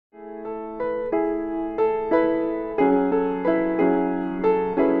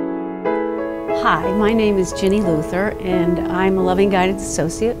Hi, my name is Ginny Luther, and I'm a Loving Guidance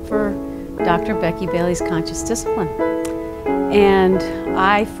Associate for Dr. Becky Bailey's Conscious Discipline. And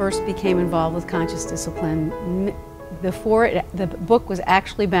I first became involved with Conscious Discipline before the book was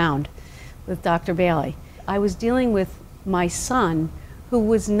actually bound with Dr. Bailey. I was dealing with my son, who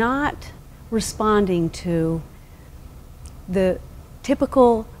was not responding to the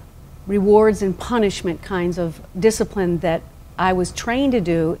typical rewards and punishment kinds of discipline that I was trained to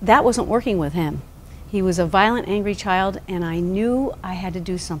do. That wasn't working with him. He was a violent, angry child, and I knew I had to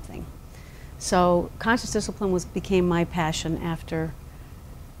do something. So conscious discipline became my passion after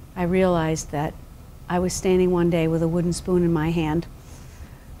I realized that I was standing one day with a wooden spoon in my hand,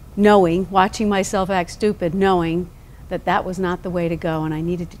 watching myself act stupid, knowing that that was not the way to go, and I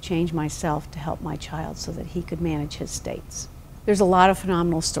needed to change myself to help my child so that he could manage his states. There's a lot of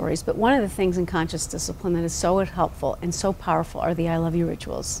phenomenal stories, but one of the things in conscious discipline that is so helpful and so powerful are the I love you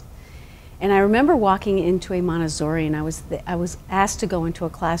rituals. And I remember walking into a Montessori, and I was asked to go into a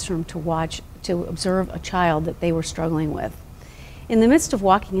classroom to observe a child that they were struggling with. In the midst of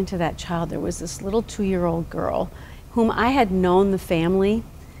walking into that child, there was this little 2-year-old girl whom I had known the family.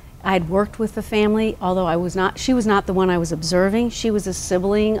 I had worked with the family, although she was not the one I was observing. She was a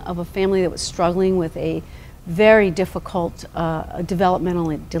sibling of a family that was struggling with a very difficult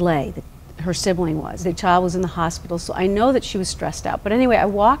developmental delay. Her sibling was. The child was in the hospital, so I know that she was stressed out. But anyway, I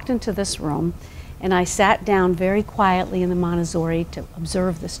walked into this room and I sat down very quietly in the Montessori to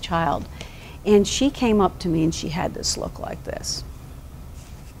observe this child. And she came up to me and she had this look like this.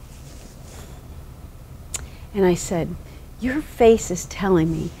 And I said, "Your face is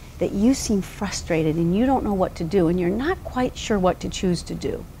telling me that you seem frustrated and you don't know what to do and you're not quite sure what to choose to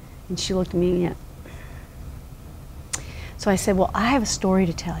do." And she looked at me and so I said, "Well, I have a story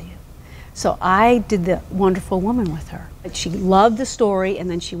to tell you." So I did the wonderful woman with her. She loved the story, and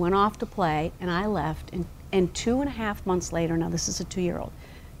then she went off to play, and I left. And 2.5 months later, now this is a 2-year-old,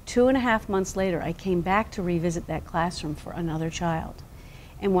 2.5 months later, I came back to revisit that classroom for another child.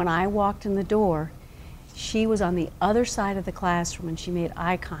 And when I walked in the door, she was on the other side of the classroom, and she made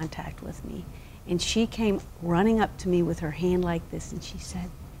eye contact with me. And she came running up to me with her hand like this, and she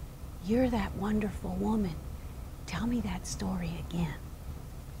said, "You're that wonderful woman. Tell me that story again."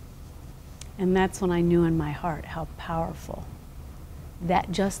 And that's when I knew in my heart how powerful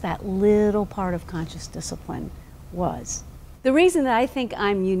just that little part of conscious discipline was. The reason that I think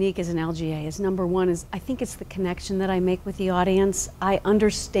I'm unique as an LGA is, number one, is I think it's the connection that I make with the audience. I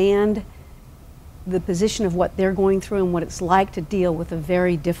understand the position of what they're going through and what it's like to deal with a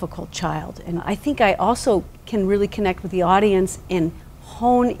very difficult child. And I think I also can really connect with the audience and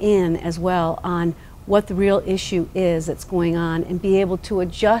hone in as well on what the real issue is that's going on, and be able to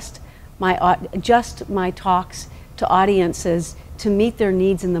adjust my talks to audiences to meet their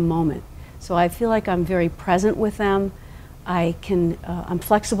needs in the moment. So I feel like I'm very present with them. I'm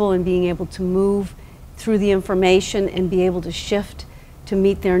flexible in being able to move through the information and be able to shift to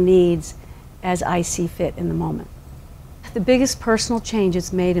meet their needs as I see fit in the moment. The biggest personal change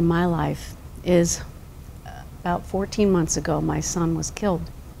it's made in my life is about 14 months ago, my son was killed.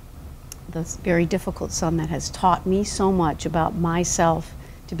 This very difficult son that has taught me so much about myself,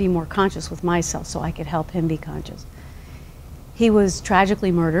 to be more conscious with myself so I could help him be conscious. He was tragically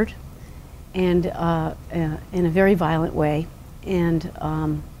murdered, and in a very violent way. And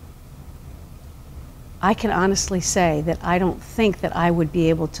I can honestly say that I don't think that I would be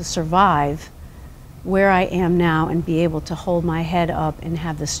able to survive where I am now and be able to hold my head up and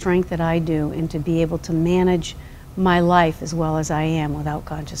have the strength that I do, and to be able to manage my life as well as I am without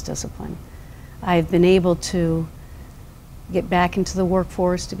conscious discipline. I've been able to get back into the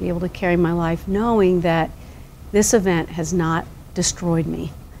workforce, to be able to carry my life, knowing that this event has not destroyed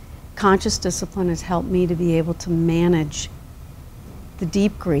me. Conscious discipline has helped me to be able to manage the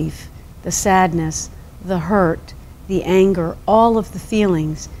deep grief, the sadness, the hurt, the anger, all of the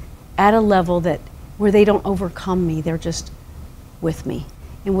feelings at a level where they don't overcome me, they're just with me.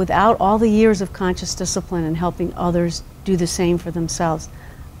 And without all the years of conscious discipline and helping others do the same for themselves,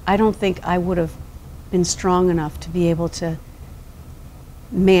 I don't think I would have been strong enough to be able to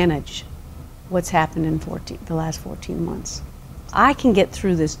manage what's happened in the last 14 months. I can get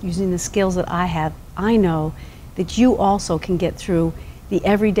through this using the skills that I have. I know that you also can get through the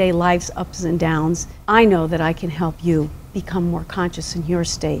everyday life's ups and downs. I know that I can help you become more conscious in your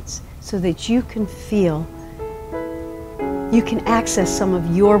states so that you can access some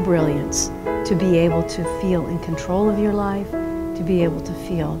of your brilliance, to be able to feel in control of your life, to be able to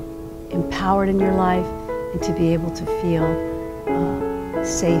feel empowered in your life, and to be able to feel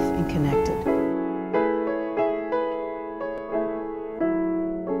safe and connected.